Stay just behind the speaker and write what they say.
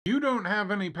don't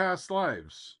have any past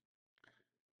lives.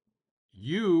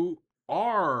 You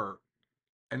are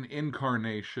an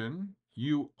incarnation,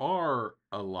 you are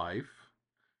a life,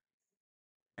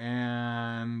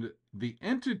 and the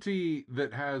entity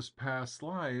that has past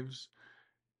lives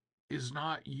is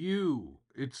not you.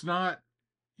 It's not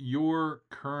your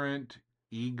current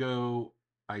ego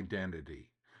identity.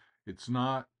 It's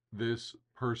not this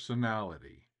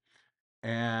personality.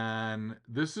 And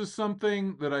this is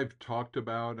something that I've talked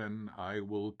about and I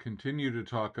will continue to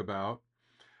talk about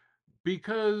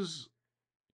because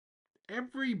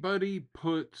everybody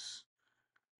puts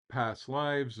past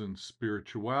lives and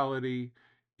spirituality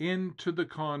into the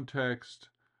context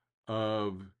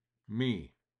of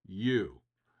me, you,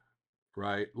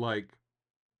 right? Like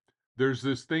there's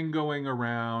this thing going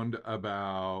around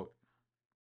about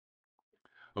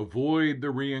avoid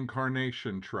the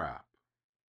reincarnation trap.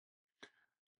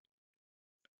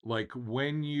 Like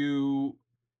when you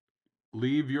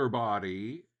leave your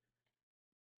body,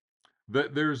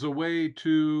 that there's a way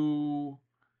to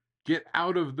get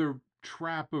out of the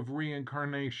trap of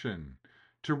reincarnation,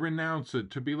 to renounce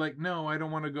it, to be like, no, I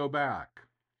don't want to go back.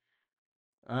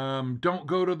 Don't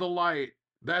go to the light.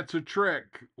 That's a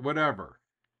trick, whatever.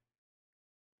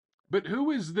 But who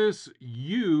is this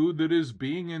you that is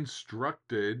being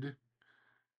instructed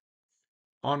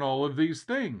on all of these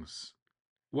things?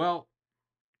 Well,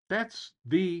 that's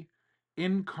the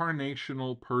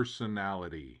incarnational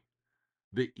personality,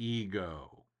 the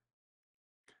ego.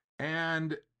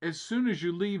 And as soon as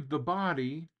you leave the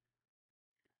body,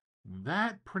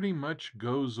 that pretty much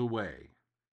goes away.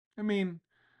 I mean,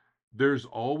 there's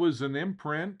always an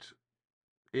imprint.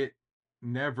 It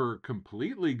never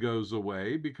completely goes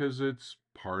away because it's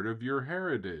part of your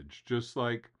heritage. Just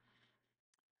like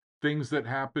things that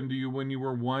happened to you when you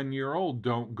were 1 year old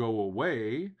don't go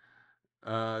away,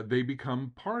 they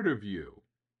become part of you.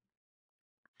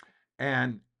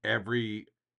 And every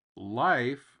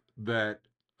life that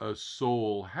a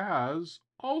soul has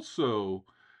also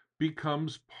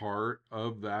becomes part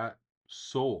of that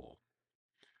soul.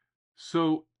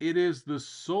 So it is the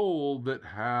soul that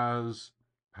has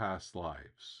past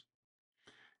lives.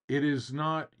 It is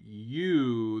not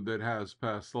you that has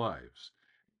past lives.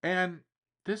 And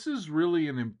this is really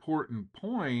an important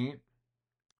point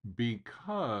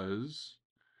because,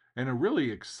 and a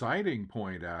really exciting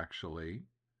point actually,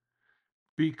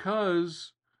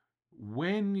 because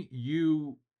when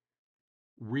you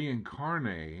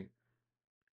reincarnate,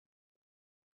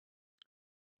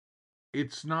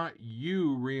 it's not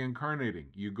you reincarnating.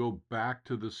 You go back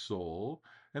to the soul,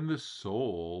 and the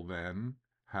soul then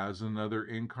has another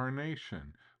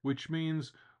incarnation, which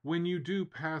means when you do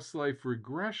past life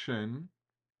regression,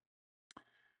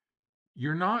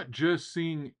 you're not just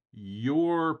seeing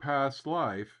your past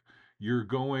life, you're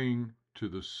going to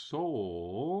the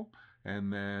soul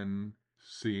and then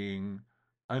seeing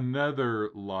another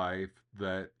life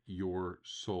that your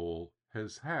soul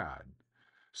has had.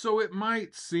 So it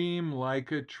might seem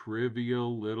like a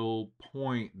trivial little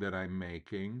point that I'm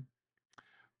making,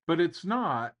 but it's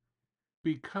not,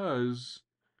 because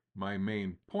my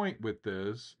main point with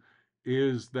this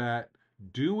is that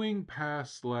doing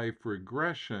past life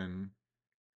regression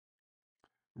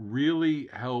really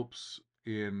helps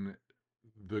in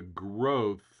the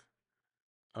growth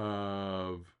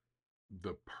of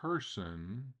the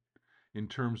person in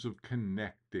terms of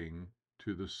connecting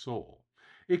to the soul.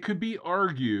 It could be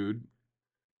argued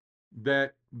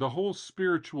that the whole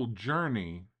spiritual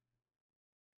journey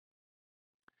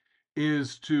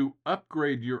is to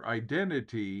upgrade your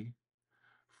identity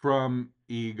from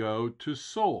ego to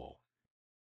soul.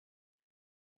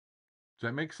 Does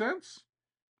that make sense?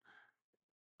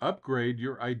 Upgrade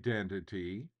your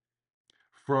identity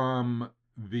from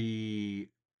the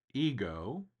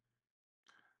ego,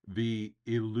 the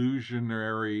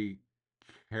illusionary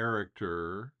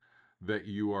character that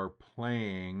you are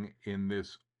playing in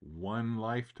this one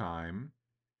lifetime,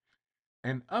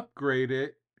 and upgrade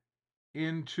it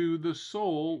into the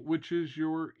soul, which is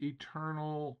your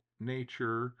eternal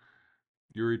nature,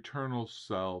 your eternal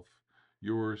self,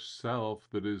 your self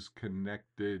that is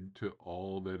connected to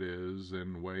all that is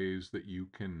in ways that you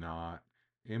cannot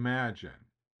imagine.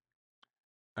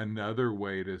 Another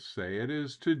way to say it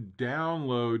is to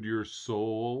download your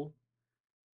soul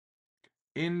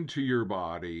into your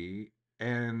body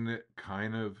and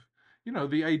kind of,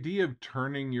 the idea of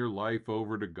turning your life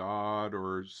over to God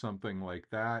or something like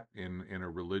that in a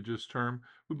religious term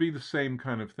would be the same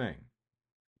kind of thing.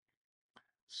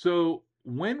 So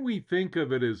when we think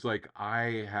of it as like,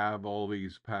 I have all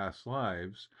these past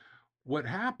lives, what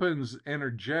happens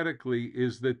energetically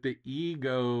is that the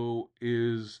ego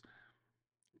is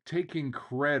taking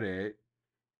credit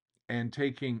and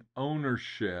taking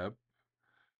ownership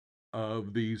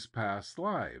of these past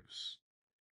lives.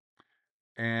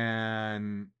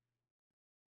 And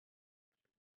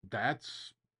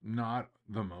that's not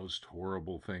the most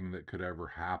horrible thing that could ever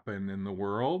happen in the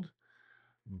world,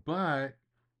 but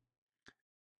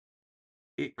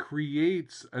it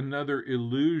creates another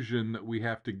illusion that we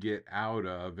have to get out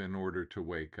of in order to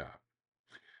wake up.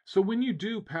 So when you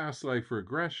do past life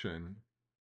regression,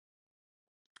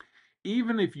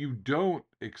 even if you don't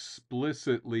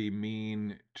explicitly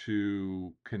mean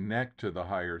to connect to the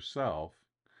higher self,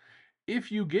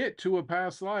 if you get to a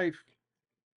past life,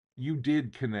 you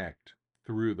did connect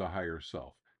through the higher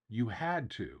self. You had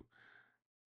to.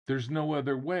 There's no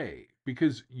other way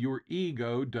because your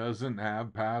ego doesn't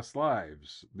have past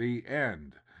lives. The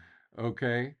end.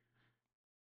 Okay?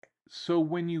 So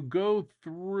when you go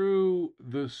through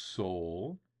the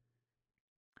soul,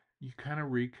 you kind of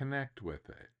reconnect with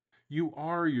it. You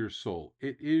are your soul.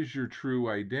 It is your true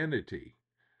identity.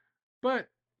 But,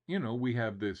 we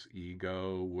have this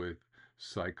ego with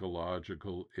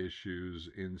psychological issues,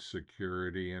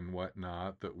 insecurity, and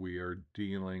whatnot that we are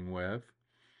dealing with.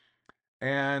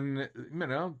 And,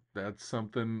 that's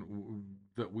something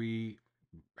that we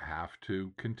have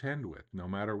to contend with no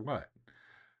matter what.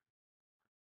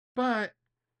 But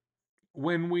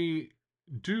when we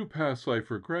do past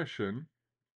life regression,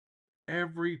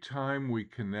 every time we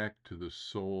connect to the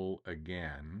soul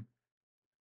again,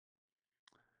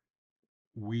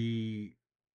 we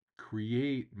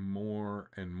create more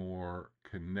and more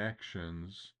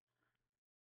connections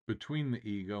between the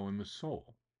ego and the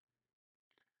soul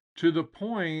to the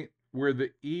point where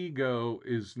the ego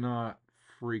is not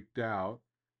freaked out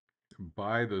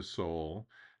by the soul,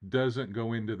 doesn't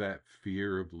go into that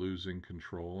fear of losing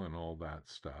control and all that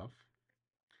stuff,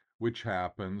 which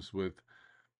happens with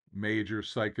major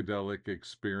psychedelic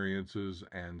experiences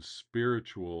and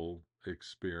spiritual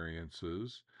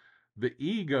experiences. The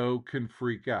ego can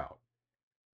freak out.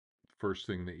 First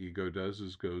thing the ego does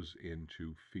is goes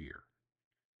into fear.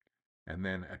 And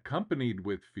then, accompanied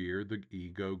with fear, the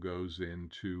ego goes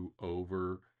into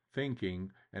overthinking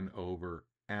and over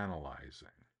analyzing.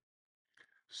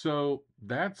 So,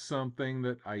 that's something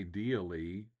that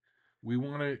ideally we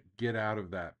want to get out of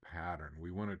that pattern.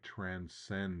 We want to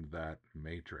transcend that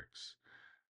matrix.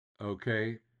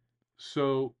 Okay?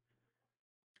 So,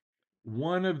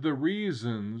 one of the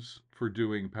reasons for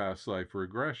doing past life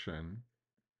regression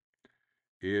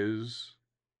is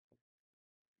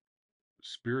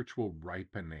spiritual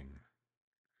ripening,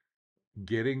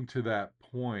 getting to that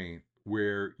point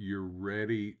where you're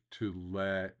ready to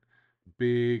let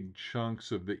big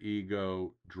chunks of the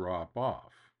ego drop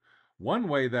off. One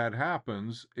way that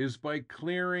happens is by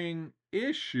clearing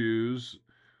issues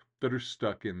that are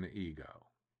stuck in the ego.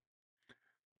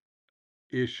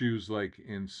 Issues like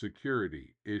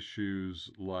insecurity, issues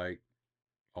like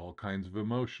all kinds of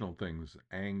emotional things,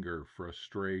 anger,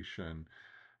 frustration,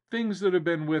 things that have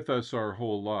been with us our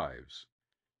whole lives.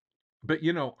 But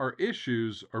our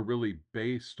issues are really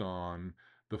based on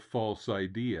the false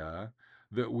idea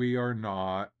that we are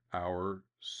not our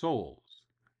souls.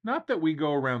 Not that we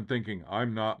go around thinking,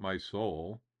 I'm not my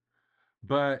soul,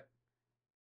 but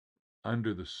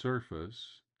under the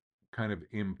surface, kind of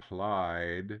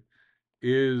implied,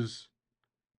 is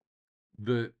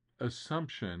the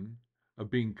assumption of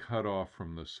being cut off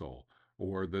from the soul,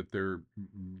 or that their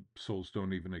souls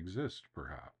don't even exist,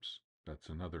 perhaps. That's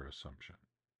another assumption.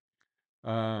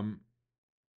 Um,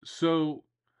 so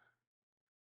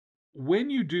when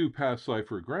you do past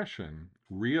life regression,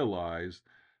 realize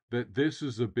that this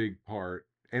is a big part.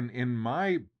 And in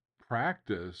my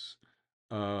practice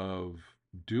of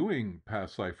doing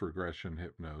past life regression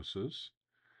hypnosis,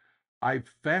 I've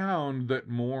found that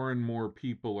more and more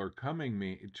people are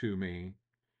coming to me,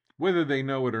 whether they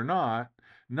know it or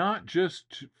not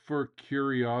just for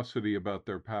curiosity about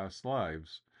their past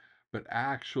lives, but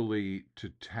actually to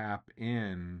tap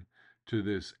in to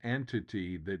this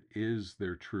entity that is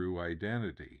their true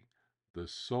identity, the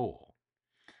soul.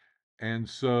 And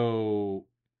so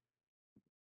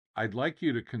I'd like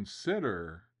you to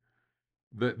consider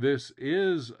that this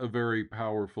is a very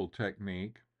powerful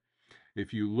technique.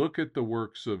 If you look at the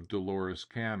works of Dolores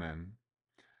Cannon,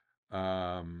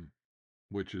 um,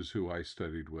 which is who I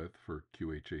studied with for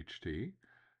qhht,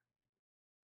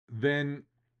 then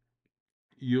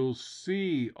you'll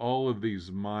see all of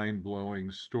these mind-blowing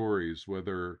stories,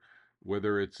 whether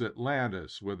it's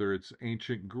Atlantis, whether it's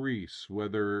ancient Greece,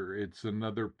 whether it's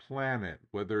another planet,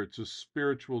 whether it's a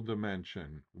spiritual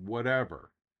dimension,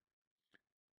 whatever.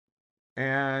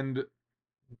 And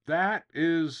that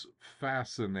is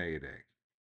fascinating.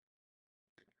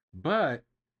 But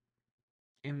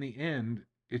in the end,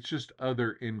 it's just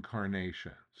other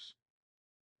incarnations.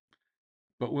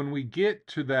 But when we get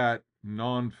to that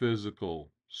non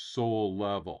physical soul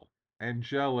level,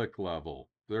 angelic level,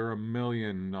 there are a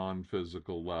million non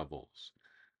physical levels,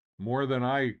 more than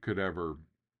I could ever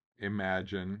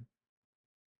imagine.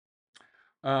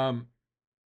 Um,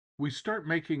 we start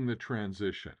making the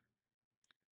transition.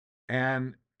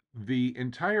 And the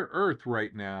entire earth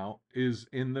right now is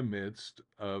in the midst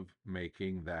of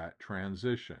making that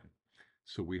transition.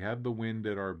 So we have the wind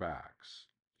at our backs.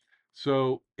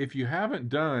 So if you haven't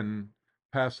done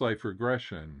past life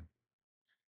regression,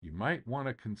 you might want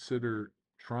to consider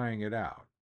trying it out.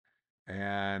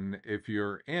 And if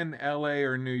you're in LA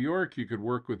or New York, you could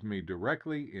work with me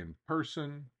directly in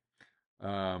person.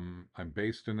 I'm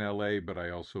based in LA, but I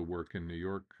also work in New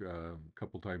York a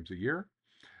couple times a year.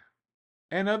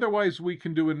 And otherwise, we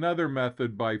can do another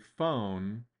method by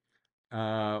phone,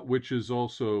 which is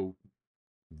also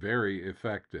very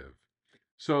effective.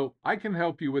 So I can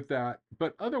help you with that.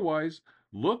 But otherwise,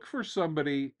 look for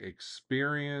somebody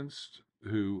experienced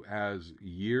who has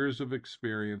years of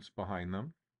experience behind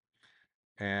them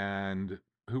and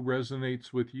who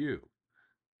resonates with you.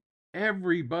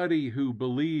 Everybody who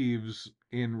believes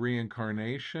in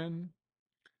reincarnation,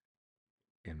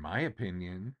 in my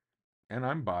opinion, and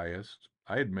I'm biased,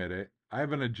 I admit it, I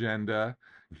have an agenda.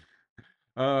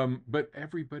 But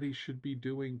everybody should be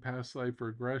doing past life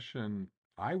regression,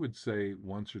 I would say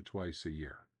once or twice a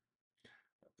year.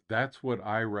 That's what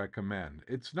I recommend.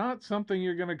 It's not something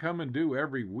you're going to come and do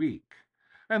every week,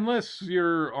 unless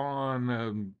you're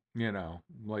on,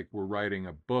 like we're writing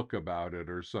a book about it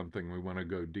or something. We want to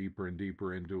go deeper and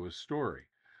deeper into a story.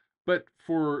 But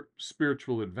for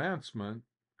spiritual advancement,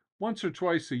 once or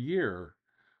twice a year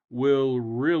will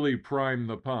really prime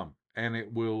the pump and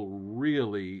it will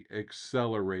really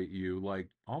accelerate you like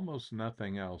almost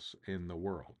nothing else in the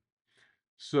world.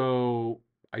 So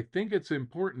I think it's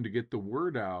important to get the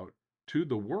word out to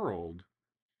the world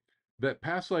that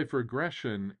past life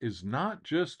regression is not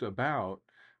just about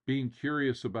being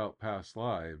curious about past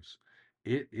lives,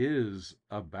 it is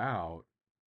about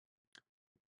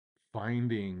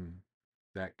finding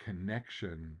that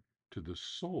connection to the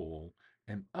soul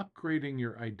and upgrading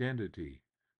your identity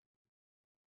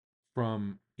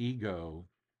from ego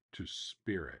to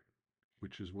spirit,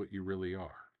 which is what you really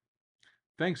are.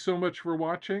 Thanks so much for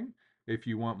watching. If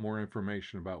you want more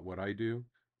information about what I do,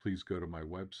 please go to my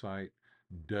website,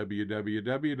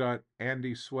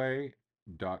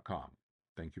 www.andysway.com.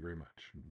 Thank you very much.